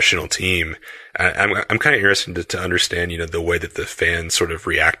professional team. I'm kind of interested to understand, the way that the fans sort of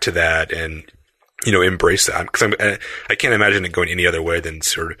react to that and, embrace that. Because I can't imagine it going any other way than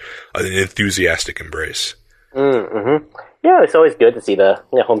sort of an enthusiastic embrace. Mm-hmm. Yeah, it's always good to see the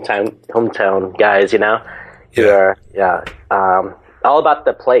hometown guys, who are all about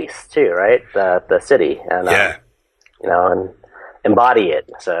the place too, right? The city, and and embody it.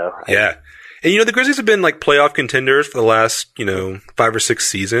 So and the Grizzlies have been like playoff contenders for the last 5 or 6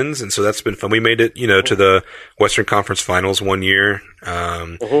 seasons, and so that's been fun. We made it to the Western Conference Finals one year.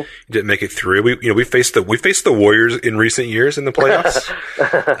 Didn't make it through. We faced the Warriors in recent years in the playoffs.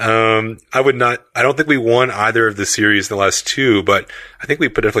 I don't think we won either of the series in the last 2, but I think we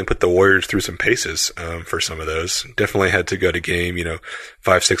definitely put the Warriors through some paces for some of those. Definitely had to go to game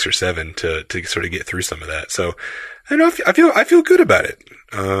 5, 6, or 7 to sort of get through some of that. So I feel good about it.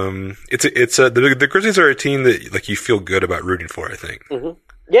 The Grizzlies are a team that like you feel good about rooting for, I think. Mm-hmm.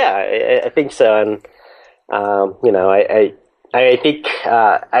 Yeah, I think so. And I think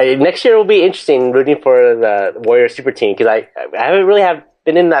next year will be interesting rooting for the Warriors super team, because I haven't really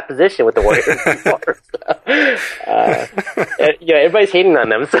been in that position with the Warriors before. So, everybody's hating on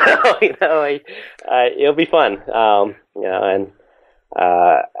them, so it'll be fun. And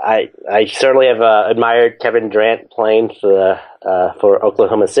I certainly have admired Kevin Durant playing for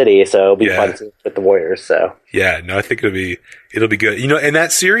Oklahoma City, so it'll be fun with the Warriors. So I think it'll be good. And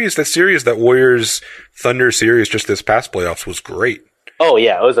that series, that Warriors Thunder series just this past playoffs was great. Oh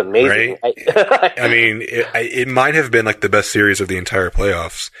yeah, it was amazing. Right? It might have been like the best series of the entire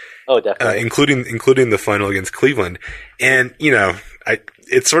playoffs. Oh, definitely, including the final against Cleveland. And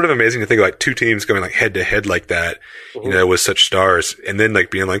it's sort of amazing to think like 2 teams going like head to head like that, with such stars, and then like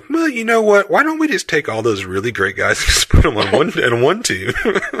being like, well, you know what? Why don't we just take all those really great guys and just put them on one team?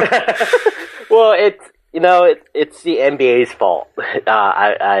 Well, it's the NBA's fault.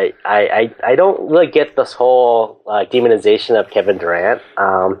 I don't really get this whole demonization of Kevin Durant.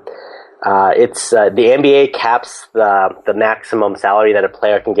 It's the NBA caps the maximum salary that a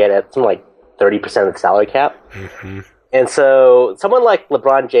player can get at something like 30% of the salary cap. Mm-hmm. And so someone like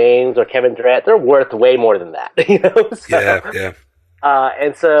LeBron James or Kevin Durant, they're worth way more than that. So, yeah.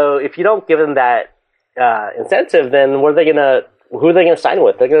 And so if you don't give them that incentive, then who are they gonna sign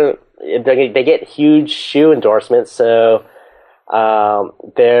with? They get huge shoe endorsements, so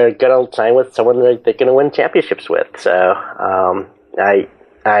they're gonna sign with someone that they're gonna win championships with. So I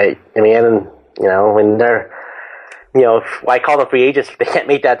mean, when they're why call them free agents if they can't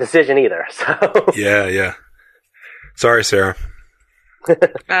make that decision either? So yeah. Sorry, Sarah.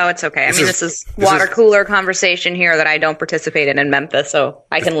 Oh, it's okay. This is water cooler conversation here that I don't participate in Memphis, so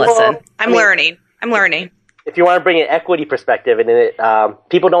I can listen. I'm learning. If you want to bring an equity perspective in it,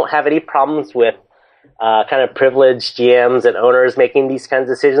 people don't have any problems with kind of privileged GMs and owners making these kinds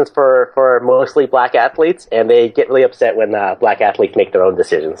of decisions for mostly black athletes, and they get really upset when black athletes make their own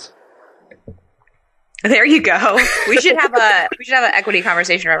decisions. There you go. We should have an equity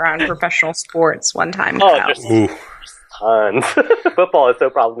conversation around professional sports one time. There's tons. Football is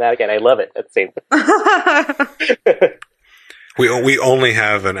so problematic, and I love it at the same time. We only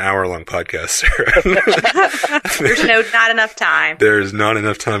have an hour-long podcast, Sarah. There's not enough time. There's not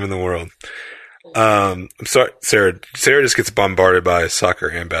enough time in the world. I'm sorry, Sarah. Sarah just gets bombarded by soccer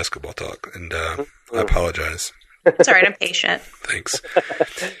and basketball talk, and I apologize. It's all right. I'm patient. Thanks.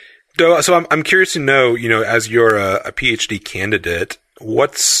 So I'm curious to know, as you're a PhD candidate,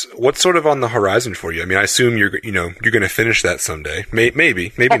 what's sort of on the horizon for you? I mean, I assume you're going to finish that someday.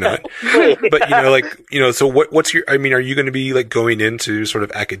 Maybe not. But so what's your? I mean, are you going to be like going into sort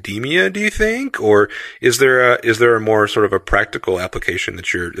of academia? Do you think, or is there a more sort of a practical application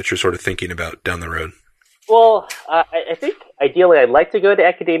that you're sort of thinking about down the road? Well, I think ideally I'd like to go to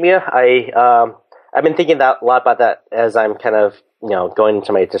academia. I've been thinking a lot about that as I'm kind of going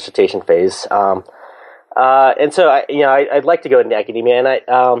into my dissertation phase. And so I'd like to go into academia, and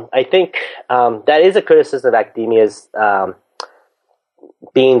I think that is a criticism of academia's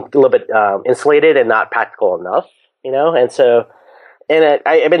being a little bit insulated and not practical enough, and so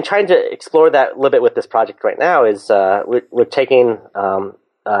I've been trying to explore that a little bit with this project right now. Is we're taking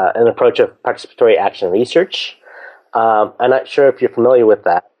an approach of participatory action research. I'm not sure if you're familiar with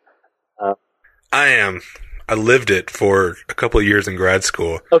that. I am. I lived it for a couple of years in grad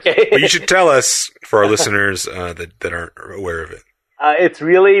school. Okay. But you should tell us, for our listeners that aren't aware of it. It's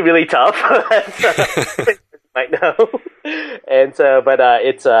really, really tough. You might know. And so, but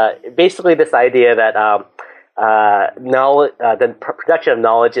it's basically this idea that the production of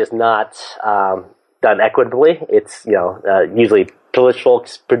knowledge is not done equitably. It's usually privileged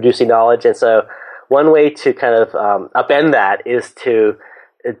folks producing knowledge, and so one way to kind of upend that is to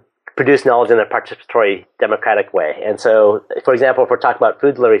produce knowledge in a participatory, democratic way. And so, for example, if we're talking about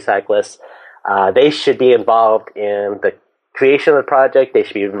food delivery cyclists, they should be involved in the creation of the project. They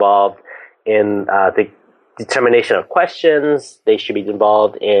should be involved in the determination of questions. They should be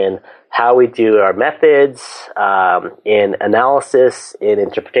involved in how we do our methods, in analysis, in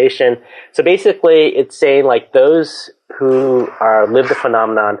interpretation. So basically, it's saying like those who live the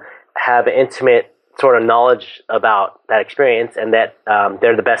phenomenon have intimate sort of knowledge about that experience, and that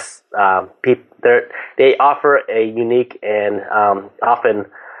they're the best people. They offer a unique and often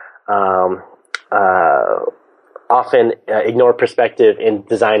ignored perspective in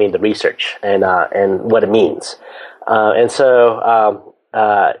designing the research and what it means. And so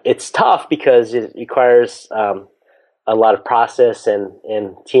it's tough because it requires a lot of process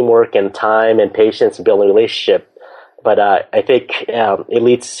and teamwork and time and patience and building a relationship. But I think it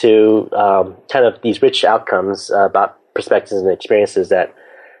leads to kind of these rich outcomes about perspectives and experiences that,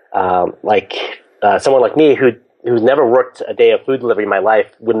 someone like me who's never worked a day of food delivery in my life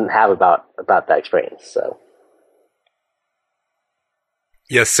wouldn't have about that experience. So.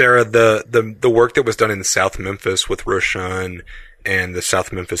 Yes, Sarah, the work that was done in South Memphis with Roshan and the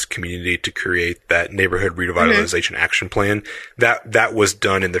South Memphis community to create that neighborhood revitalization action plan, that was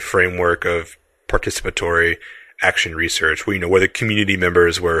done in the framework of participatory action research, where the community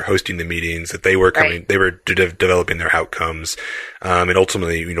members were hosting the meetings, that they were coming, they were developing their outcomes, and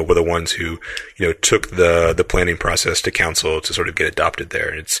ultimately, were the ones who, took the planning process to council to sort of get adopted there.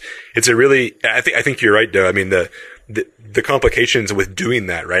 And it's a really, I think you're right, Doe. I mean, the complications with doing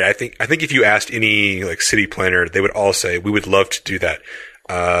that, right? I think if you asked any like city planner, they would all say, we would love to do that.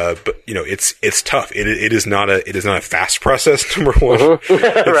 But it's tough. It is not a fast process, number one.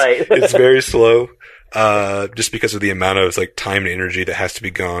 Right. It's very slow. Just because of the amount of like time and energy that has to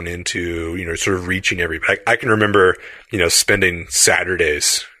be gone into, sort of reaching everybody. I can remember, spending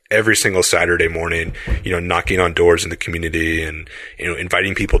Saturdays, every single Saturday morning, knocking on doors in the community and,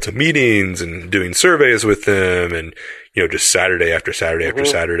 inviting people to meetings and doing surveys with them and, just Saturday after Saturday after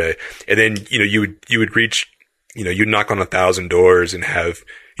Saturday. And then, you would reach, you'd knock on 1,000 doors and have,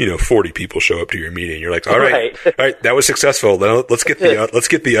 40 people show up to your meeting. You're like, all right, that was successful. Let's get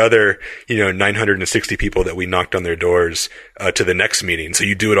the other, 960 people that we knocked on their doors, to the next meeting. So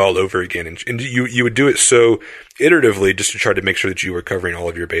you do it all over again. And you would do it so iteratively just to try to make sure that you were covering all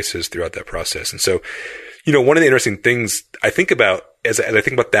of your bases throughout that process. And so, one of the interesting things I think about as I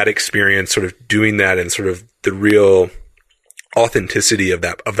think about that experience, sort of doing that and sort of the real authenticity of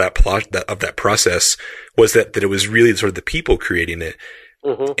that process was that it was really sort of the people creating it.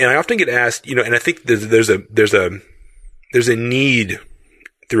 Mm-hmm. And I often get asked, and I think there's a need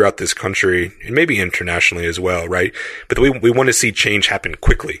throughout this country and maybe internationally as well, right? But we want to see change happen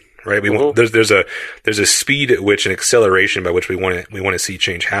quickly, right? We want, there's a speed at which, an acceleration by which we want to see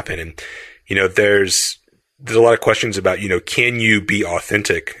change happen. And, there's a lot of questions about, can you be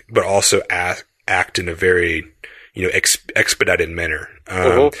authentic, but also act in a very, expedited manner?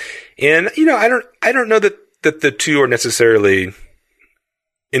 And, I don't know that the two are necessarily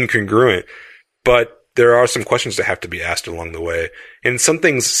incongruent, but there are some questions that have to be asked along the way. And some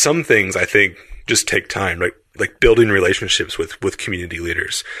things I think just take time, right? Like building relationships with community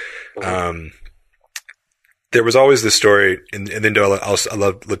leaders. There was always this story, and then I'll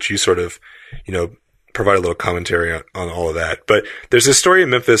let you sort of, provide a little commentary on all of that. But there's this story in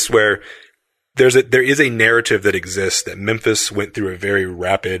Memphis where there is a narrative that exists that Memphis went through a very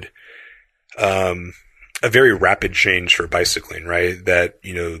rapid change for bicycling, right? That,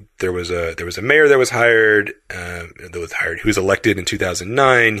 there was a mayor that was hired, who was elected in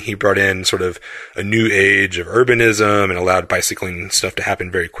 2009. He brought in sort of a new age of urbanism and allowed bicycling stuff to happen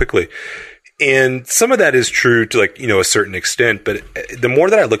very quickly. And some of that is true to a certain extent, but the more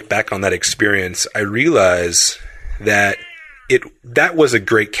that I look back on that experience, I realize that that was a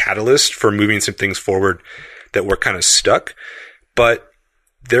great catalyst for moving some things forward that were kind of stuck. But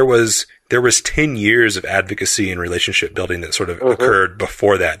there was 10 years of advocacy and relationship building that sort of occurred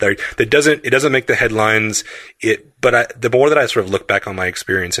before that. It doesn't make the headlines. But the more that I sort of look back on my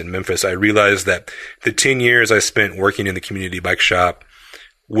experience in Memphis, I realized that the 10 years I spent working in the community bike shop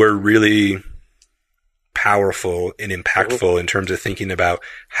were really powerful and impactful in terms of thinking about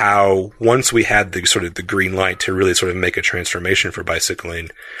how once we had the sort of the green light to really sort of make a transformation for bicycling,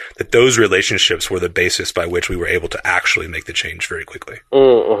 that those relationships were the basis by which we were able to actually make the change very quickly.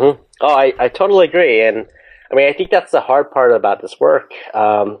 Oh, I totally agree. And I mean, I think that's the hard part about this work,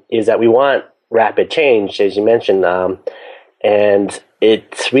 is that we want rapid change, as you mentioned. And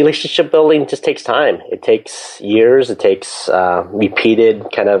it's relationship building just takes time. It takes years. It takes repeated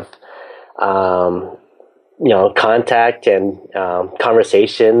kind of contact and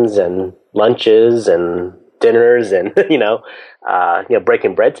conversations and lunches and dinners and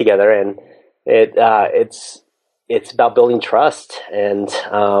breaking bread together. And it's about building trust. And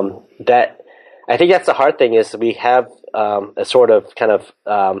that I think that's the hard thing is we have a sort of kind of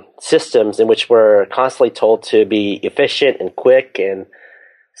systems in which we're constantly told to be efficient and quick and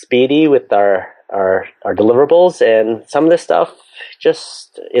speedy with our deliverables, and some of this stuff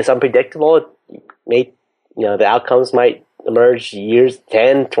just is unpredictable. It may, the outcomes might emerge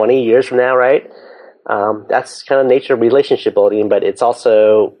 10, 20 years from now, right? That's kind of nature of relationship building, but it's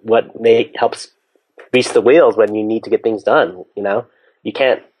also what helps grease the wheels when you need to get things done. You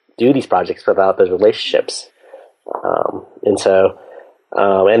can't do these projects without those relationships. And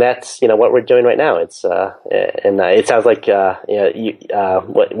that's, what we're doing right now. It's, it sounds like,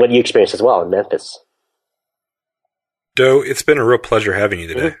 what you experienced as well in Memphis. Do, it's been a real pleasure having you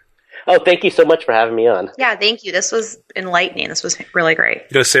today. Mm-hmm. Oh, thank you so much for having me on. Yeah, thank you. This was enlightening. This was really great.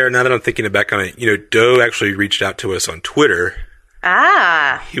 Sarah, now that I'm thinking back on it, Doe actually reached out to us on Twitter.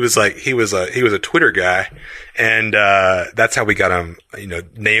 Ah, he was a Twitter guy, and that's how we got him.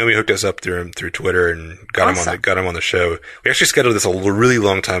 Naomi hooked us up through Twitter and got him on the show. We actually scheduled this a really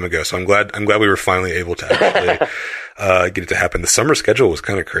long time ago, so I'm glad we were finally able to actually get it to happen. The summer schedule was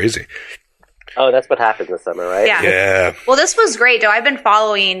kind of crazy. Oh, that's what happens this summer, right? Yeah. Well, this was great, Doe. I've been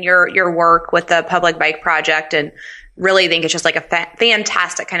following your work with the Public Bike Project, and really think it's just like a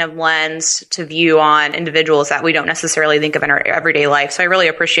fantastic kind of lens to view on individuals that we don't necessarily think of in our everyday life. So I really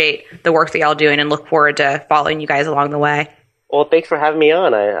appreciate the work that y'all doing and look forward to following you guys along the way. Well, thanks for having me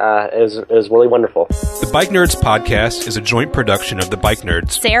on. It was really wonderful. The Bike Nerds podcast is a joint production of the Bike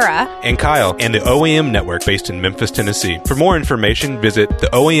Nerds, Sarah, and Kyle, and the OAM Network based in Memphis, Tennessee. For more information, visit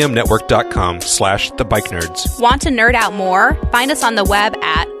theoamnetwork.com/theBikeNerds. Want to nerd out more? Find us on the web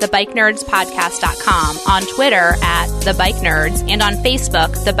at thebikenerdspodcast.com, on Twitter at The Bike Nerds, and on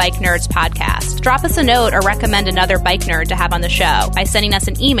Facebook, The Bike Nerds Podcast. Drop us a note or recommend another bike nerd to have on the show by sending us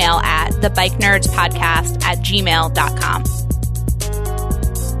an email at thebikenerdspodcast@gmail.com.